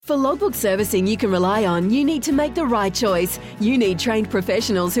For logbook servicing you can rely on, you need to make the right choice. You need trained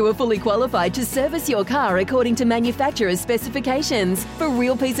professionals who are fully qualified to service your car according to manufacturer's specifications. For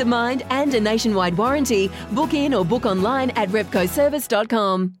real peace of mind and a nationwide warranty, book in or book online at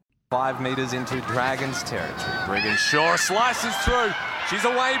repcoservice.com. 5 metres into Dragons territory. Brigginshaw slices through. She's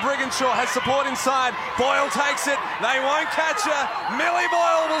away. Brigginshaw has support inside. Boyle takes it. They won't catch her. Millie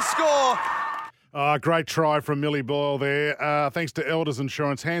Boyle will score. Great try from Millie Boyle there. Thanks to Elders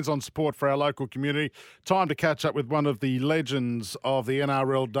Insurance. Hands-on support for our local community. Time to catch up with one of the legends of the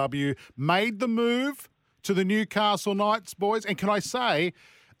NRLW. Made the move to the Newcastle Knights, boys. And can I say,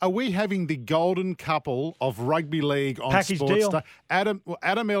 are we having the golden couple of rugby league on Package Sports deal. Day?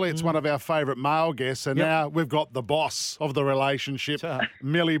 Adam Elliott's one of our favourite male guests, and now we've got the boss of the relationship,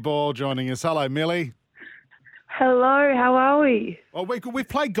 Millie Boyle, joining us. Hello, Millie. Hello, how are we? Well, we've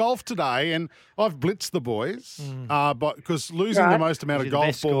played golf today, and I've blitzed the boys, but because losing the most amount of You're the golf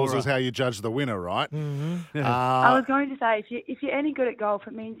best balls scorer. is how you judge the winner, right? I was going to say, if you're any good at golf,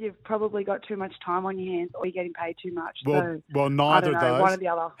 it means you've probably got too much time on your hands or you're getting paid too much. Well, neither of those. One or the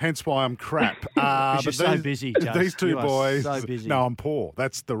other. Hence why I'm crap. Because you're so these- busy, Jase. These two You are boys. so busy. No, I'm poor.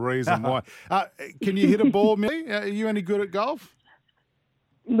 That's the reason why. Can you hit a ball, Millie? Are you any good at golf?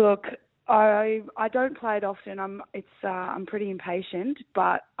 Look, I don't play it often. I'm pretty impatient,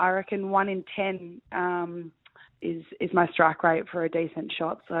 but I reckon 1 in 10 is my strike rate for a decent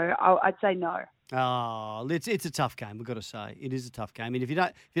shot. So I'd say no. Oh, it's a tough game. We've got to say it is a tough game. And if you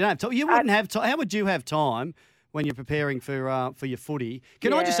don't have time, you wouldn't have time. How would you have time when you're preparing for your footy?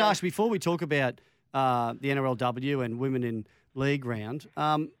 Can I just ask before we talk about the NRLW and Women in League round?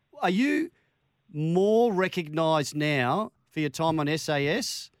 Are you more recognised now for your time on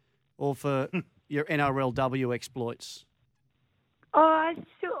SAS? Or for your NRLW exploits? I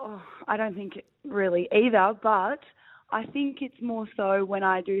don't think really either, but I think it's more so when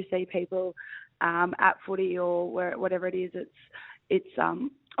I do see people at footy or whatever it is. It's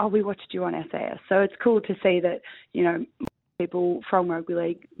we watched you on SAS, so it's cool to see that people from rugby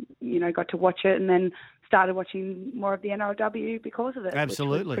league got to watch it and then started watching more of the NRLW because of it.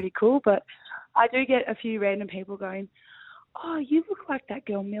 Absolutely, which was pretty cool. But I do get a few random people going, "Oh, you look like that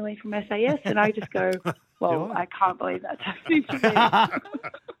girl Millie from SAS," and I just go, "Well, I can't believe that's happening to me."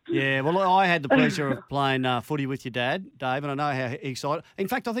 Yeah, well, I had the pleasure of playing footy with your dad, Dave, and I know how excited. In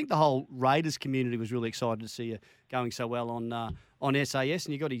fact, I think the whole Raiders community was really excited to see you going so well on SAS,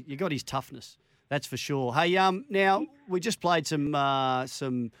 and you got his toughness, that's for sure. Hey, now we just played some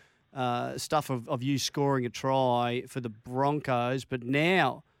stuff of you scoring a try for the Broncos, but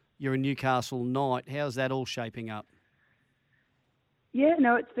now you're a Newcastle Knight. How's that all shaping up? Yeah,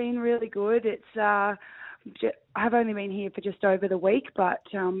 no, it's been really good. I've only been here for just over the week, but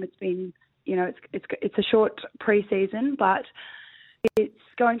it's been, it's a short pre-season, but it's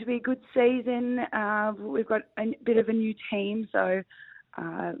going to be a good season. We've got a bit of a new team, so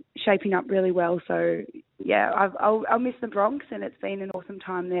shaping up really well. So yeah, I'll miss the Bronx, and it's been an awesome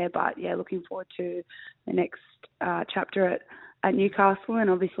time there. But yeah, looking forward to the next chapter at Newcastle, and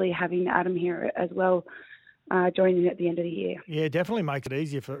obviously having Adam here as well. Joining at the end of the year. Yeah, definitely makes it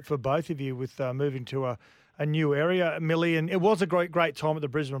easier for both of you with moving to a new area, Millie. And it was a great time at the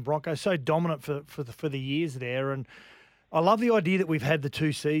Brisbane Broncos, so dominant for the years there. And I love the idea that we've had the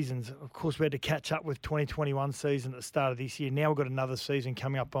 2 seasons. Of course, we had to catch up with 2021 season at the start of this year. Now we've got another season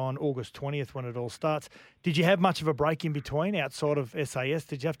coming up on August 20th when it all starts. Did you have much of a break in between outside of SAS?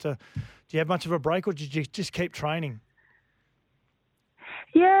 Do you have much of a break, or did you just keep training?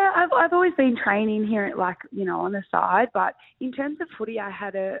 Yeah, I've always been training here, on the side. But in terms of footy, I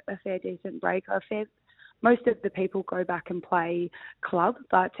had a fair decent break. Most of the people go back and play club,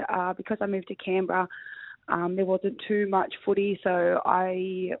 but because I moved to Canberra, there wasn't too much footy, so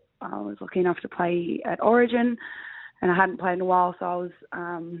I was lucky enough to play at Origin, and I hadn't played in a while, so I was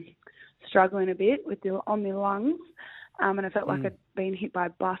struggling a bit on my lungs, and I felt like I'd been hit by a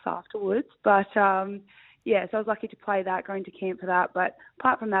bus afterwards. But yeah, so I was lucky to play that, going to camp for that. But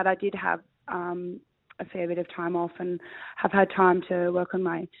apart from that, I did have a fair bit of time off and have had time to work on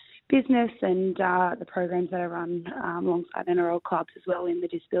my business and the programs that I run alongside NRL clubs as well in the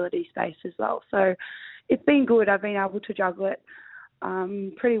disability space as well. So it's been good. I've been able to juggle it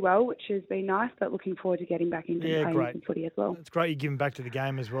pretty well, which has been nice, but looking forward to getting back into playing some footy as well. It's great you're giving back to the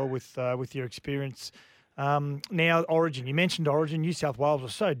game as well with your experience. Now, Origin, you mentioned Origin. New South Wales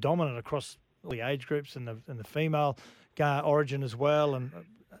was so dominant across all the age groups and the female Origin as well. And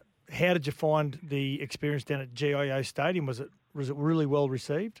how did you find the experience down at GIO Stadium? Was it really well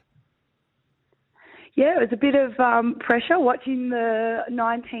received? Yeah, it was a bit of pressure watching the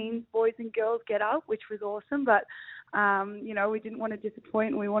 19 boys and girls get up, which was awesome. But We didn't want to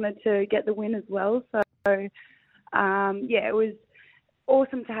disappoint. We wanted to get the win as well. So, it was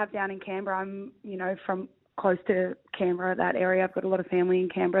awesome to have down in Canberra. I'm, from close to Canberra, that area. I've got a lot of family in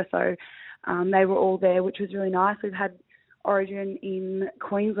Canberra, so they were all there, which was really nice. We've had Origin in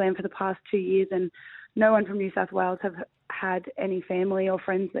Queensland for the past 2 years, and no one from New South Wales have had any family or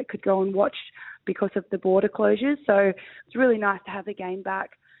friends that could go and watch because of the border closures. So it's really nice to have the game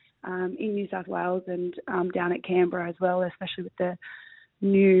back in New South Wales and down at Canberra as well, especially with the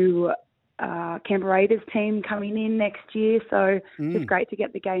new Canberra Raiders team coming in next year. So it's just great to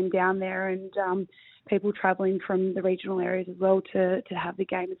get the game down there, and people travelling from the regional areas as well to have the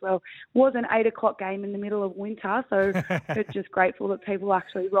game as well. It was an 8 o'clock game in the middle of winter, so it's just grateful that people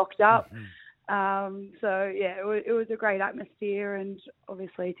actually rocked up. It was a great atmosphere, and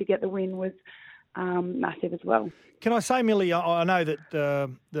obviously to get the win was massive as well. Can I say, Millie, I know that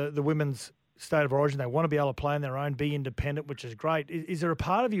the women's state of origin, they want to be able to play on their own, be independent, which is great. Is there a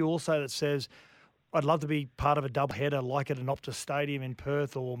part of you also that says, I'd love to be part of a double header like at an Optus Stadium in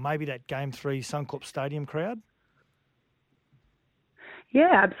Perth, or maybe that Game 3 Suncorp Stadium crowd? Yeah,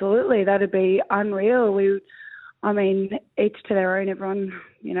 absolutely. That'd be unreal. Each to their own. Everyone,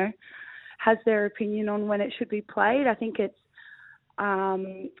 has their opinion on when it should be played. I think it's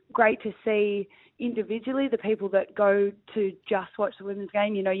great to see individually the people that go to just watch the women's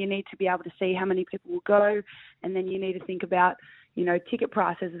game. You need to be able to see how many people will go, and then you need to think about, ticket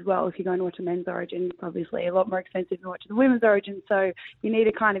prices as well. If you're going to watch a men's Origin, it's obviously a lot more expensive than watching the women's Origin. So you need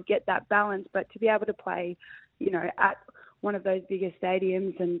to kind of get that balance. But to be able to play, at one of those bigger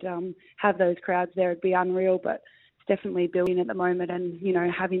stadiums and have those crowds there would be unreal. But it's definitely building at the moment, and,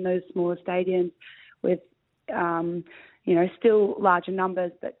 having those smaller stadiums with, still larger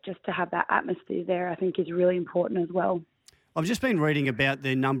numbers, but just to have that atmosphere there, I think is really important as well. I've just been reading about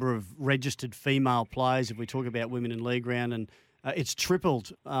the number of registered female players, if we talk about women in league round, and it's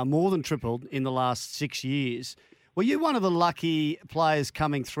tripled, more than tripled in the last 6 years. Were you one of the lucky players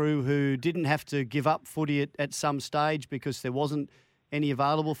coming through who didn't have to give up footy at some stage because there wasn't any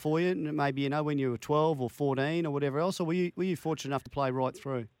available for you, maybe, when you were 12 or 14 or whatever else, or were you fortunate enough to play right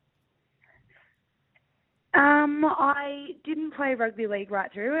through? I didn't play rugby league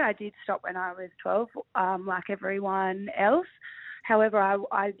right through. I did stop when I was 12, like everyone else. However,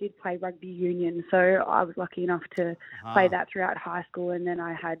 I did play rugby union, so I was lucky enough to play that throughout high school, and then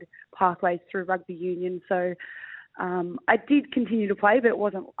I had pathways through rugby union. So I did continue to play, but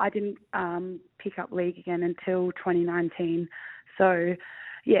I didn't pick up league again until 2019. So,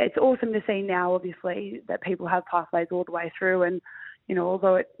 yeah, it's awesome to see now, obviously, that people have pathways all the way through, and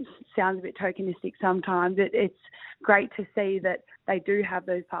although it sounds a bit tokenistic sometimes, it's great to see that they do have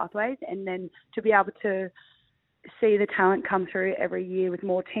those pathways, and then to be able to see the talent come through every year with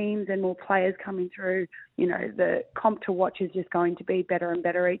more teams and more players coming through. The comp to watch is just going to be better and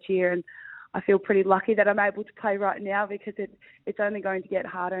better each year, and I feel pretty lucky that I'm able to play right now, because it's only going to get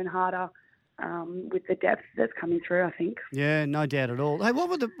harder and harder with the depth that's coming through, I think. Yeah, no doubt at all. Hey,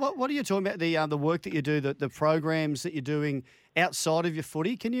 what are you talking about, the work that you do, the programs that you're doing outside of your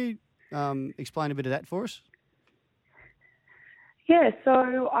footy? Can you explain a bit of that for us? Yeah,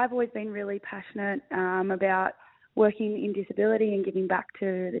 so I've always been really passionate about working in disability and giving back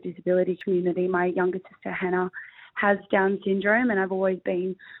to the disability community. My younger sister, Hannah, has Down syndrome, and I've always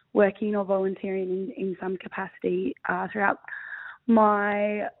been working or volunteering in some capacity throughout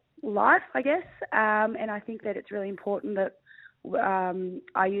my life, I guess. And I think that it's really important that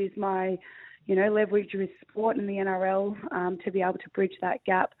I use my, leverage with sport and the NRL to be able to bridge that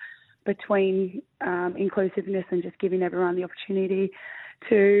gap between inclusiveness and just giving everyone the opportunity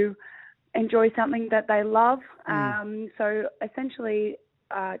to enjoy something that they love. So essentially,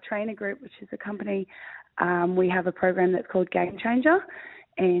 Trainer Group, which is a company, we have a program that's called Game Changer,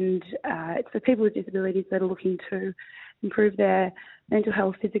 and it's for people with disabilities that are looking to improve their mental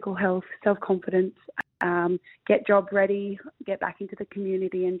health, physical health, self-confidence, get job ready, get back into the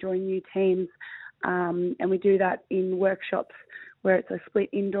community and join new teams. And we do that in workshops where it's a split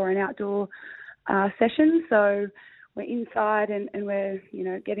indoor and outdoor session. So we're inside and we're,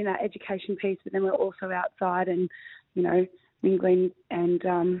 getting that education piece, but then we're also outside and, mingling and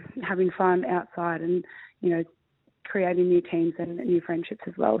having fun outside and, creating new teams and new friendships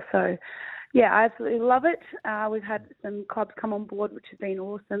as well. So, yeah, I absolutely love it. We've had some clubs come on board, which has been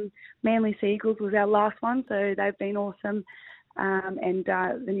awesome. Manly Seagulls was our last one, so they've been awesome. And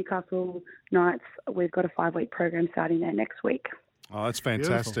the Newcastle Knights, we've got a 5-week program starting there next week. Oh, that's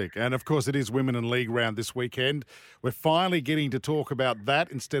fantastic. And, of course, it is Women in League round this weekend. We're finally getting to talk about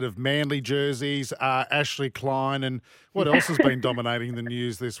that instead of Manly jerseys, Ashley Klein, and what else has been dominating the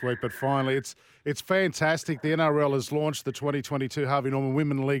news this week. But finally, it's fantastic. The NRL has launched the 2022 Harvey Norman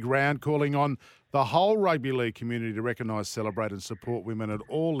Women League round, calling on the whole rugby league community to recognise, celebrate and support women at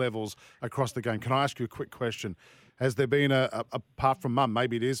all levels across the game. Can I ask you a quick question? Has there been, apart from Mum,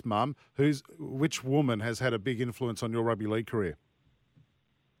 maybe it is Mum, which woman has had a big influence on your rugby league career?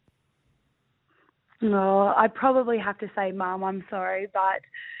 No, I'd probably have to say Mum, I'm sorry. But,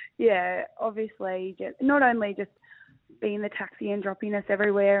 yeah, obviously, not only just being the taxi and dropping us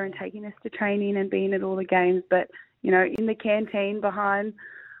everywhere and taking us to training and being at all the games, but, in the canteen behind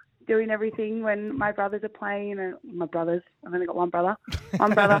doing everything when my brothers are playing. And my brothers, I've only got one brother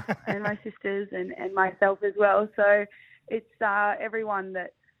and my sisters and myself as well. So it's everyone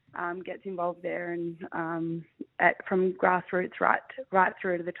that gets involved there and from grassroots right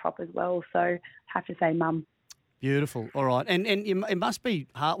through to the top as well. So have to say Mum. Beautiful. All right. And it must be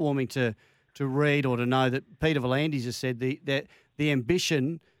heartwarming to read or to know that Peter V'landys has said that the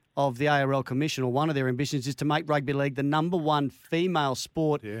ambition of the ARL Commission, or one of their ambitions, is to make rugby league the number one female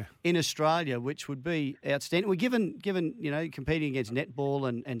sport in Australia, which would be outstanding. We're given competing against netball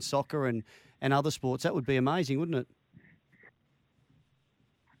and soccer and other sports, that would be amazing, wouldn't it?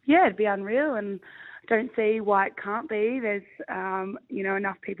 Yeah, it'd be unreal, and I don't see why it can't be. There's,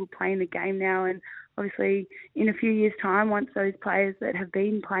 enough people playing the game now, and obviously in a few years' time, once those players that have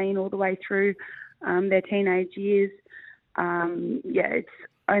been playing all the way through their teenage years, it's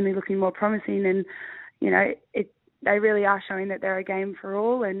only looking more promising, and, they really are showing that they're a game for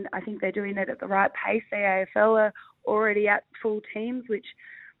all, and I think they're doing it at the right pace. The AFL are already at full teams, which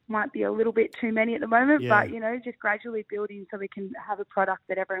might be a little bit too many at the moment, but, just gradually building so we can have a product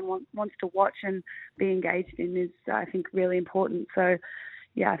that everyone wants to watch and be engaged in is, I think, really important. So,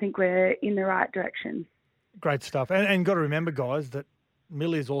 I think we're in the right direction. Great stuff. And got to remember, guys, that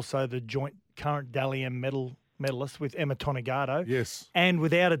Millie is also the joint current Dally M medalist with Emma Tonegado. Yes. And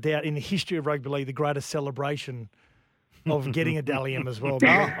without a doubt, in the history of rugby league, the greatest celebration of getting a Dally M as well.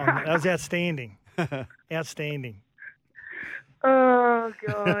 That was outstanding. Outstanding. Oh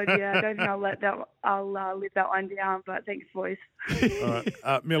God, yeah. I don't think I'll live that one down. But thanks, boys. All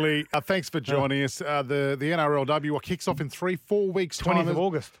right, Millie, thanks for joining us. The NRLW kicks off in 3-4 weeks' time. 20th of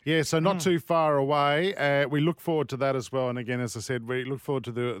August. Yeah, so not too far away. We look forward to that as well. And again, as I said, we look forward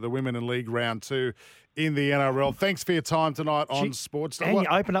to the Women in League round 2 in the NRL. Thanks for your time tonight on Sports Day. And you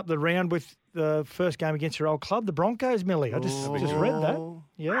open up the round with the first game against your old club, the Broncos, Millie. I just read that.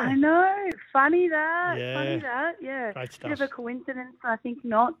 Yeah. I know. Funny that. Yeah. Great stuff. Bit of a coincidence, I think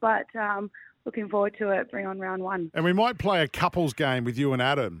not, but looking forward to it. Bring on round 1. And we might play a couples game with you and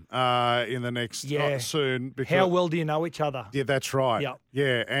Adam in the next soon. Because, how well do you know each other? Yeah, that's right. Yep.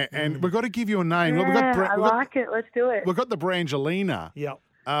 Yeah, and we've got to give you a name. Yeah, I like it. Let's do it. We've got the Brangelina. Yep.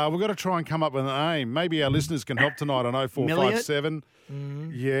 We've got to try and come up with a name. Maybe our listeners can help tonight on 0457.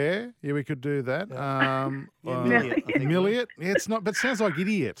 Yeah, we could do that. Milliot. Yeah, it's not, but it sounds like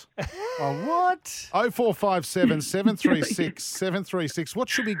idiot. What? 0457 736 736. What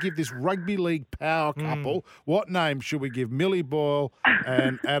should we give this rugby league power couple? What name should we give Millie Boyle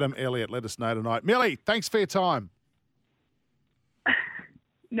and Adam Elliott? Let us know tonight. Millie, thanks for your time.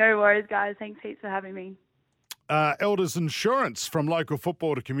 No worries, guys. Thanks heaps for having me. Elders Insurance, from local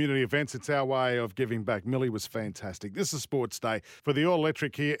football to community events. It's our way of giving back. Millie was fantastic. This is Sports Day for the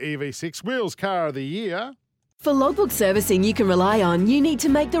all-electric Kia EV6 Wheels Car of the Year. For logbook servicing you can rely on, you need to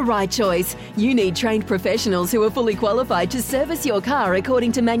make the right choice. You need trained professionals who are fully qualified to service your car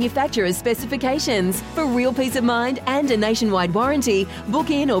according to manufacturer's specifications. For real peace of mind and a nationwide warranty,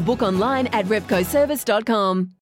 book in or book online at repcoservice.com.